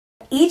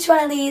each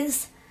one of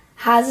these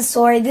has a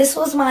story. This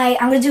was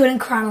I'm going to do it in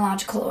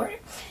chronological order.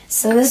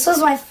 So this was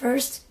my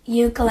first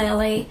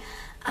ukulele,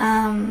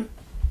 and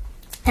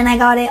I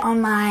got it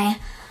on my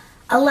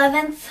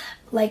 11th,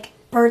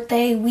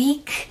 birthday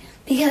week,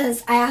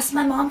 because I asked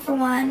my mom for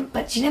one,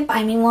 but she didn't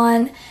buy me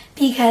one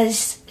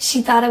because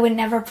she thought I would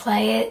never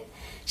play it.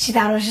 She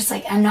thought it was just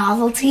a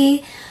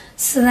novelty.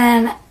 So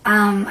then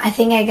I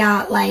think I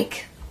got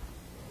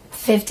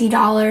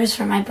 $50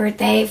 for my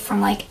birthday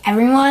from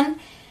everyone,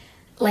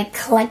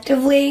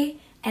 collectively.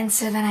 And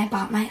so then I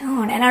bought my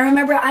own. And I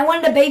remember I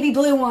wanted a baby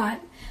blue one,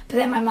 but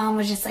then my mom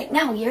was just like,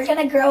 no, you're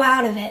gonna grow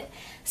out of it.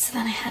 So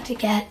then I had to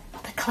get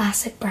the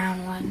classic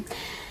brown one.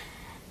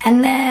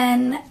 And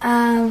then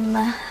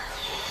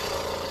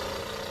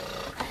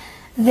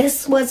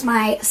this was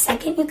my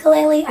second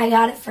ukulele. I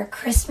got it for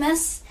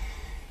Christmas.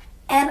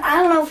 And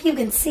I don't know if you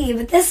can see,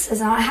 but this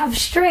does not have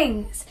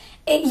strings.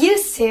 It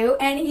used to,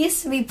 and it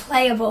used to be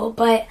playable,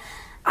 but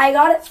I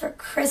got it for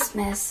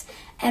Christmas,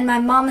 and my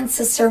mom and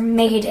sister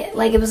made it.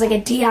 It was a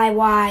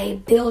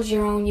DIY, build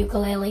your own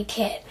ukulele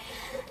kit.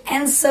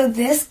 And so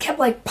this kept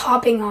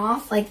popping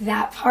off,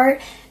 that part,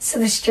 so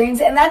the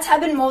strings, and that's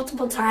happened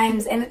multiple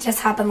times, and it just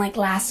happened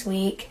last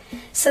week.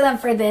 So then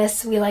for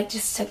this, we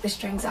just took the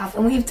strings off,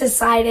 and we've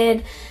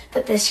decided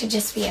that this should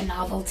just be a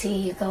novelty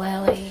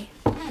ukulele.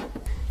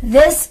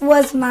 This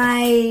was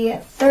my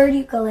third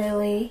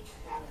ukulele,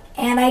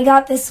 and I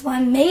got this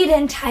one made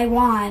in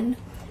Taiwan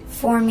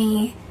for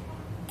me.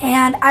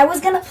 And I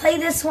was going to play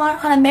this one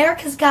on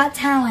America's Got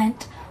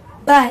Talent,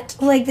 but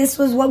this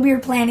was what we were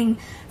planning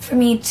for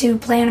me to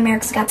play on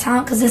America's Got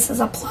Talent, because this is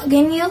a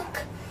plug-in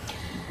uke.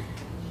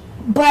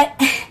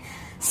 But,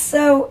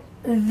 so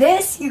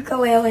this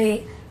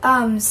ukulele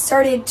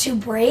started to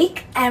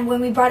break, and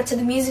when we brought it to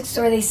the music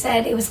store, they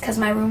said it was because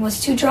my room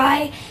was too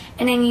dry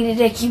and I needed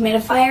a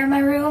humidifier in my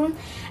room.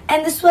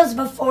 And this was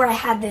before I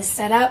had this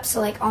set up,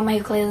 so all my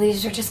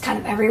ukuleles are just kind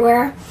of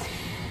everywhere.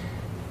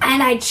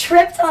 And I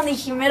tripped on the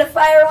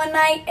humidifier one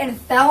night and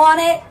fell on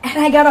it,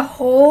 and I got a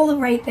hole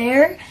right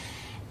there.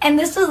 And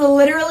this was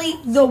literally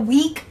the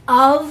week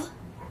of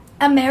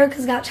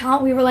America's Got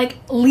Talent. We were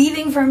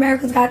leaving for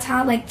America's Got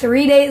Talent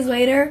 3 days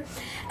later,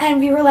 and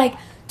we were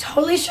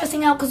totally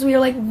stressing out because we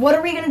were what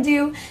are we gonna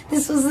do?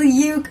 This was the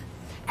uke,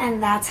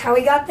 and that's how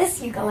we got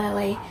this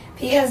ukulele,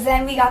 because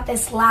then we got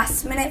this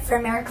last minute for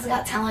America's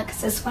Got Talent,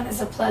 because this one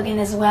is a plug-in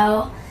as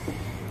well.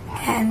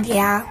 And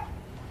yeah.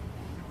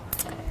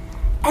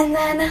 And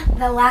then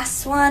the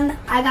last one,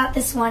 I got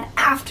this one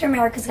after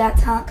America's Got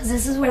Talent, because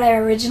this is what I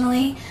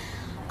originally,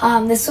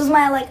 this was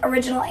my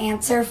original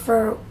answer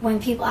for when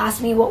people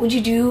asked me, what would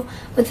you do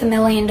with $1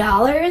 million?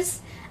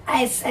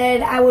 I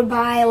said I would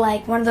buy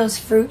one of those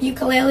fruit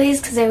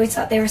ukuleles, because I always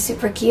thought they were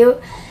super cute.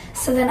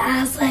 So then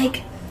as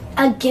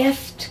a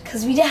gift,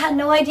 because we had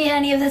no idea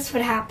any of this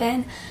would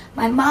happen,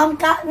 my mom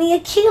got me a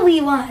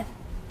kiwi one.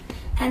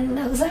 And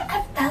I was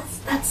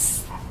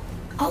that's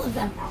all of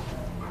them.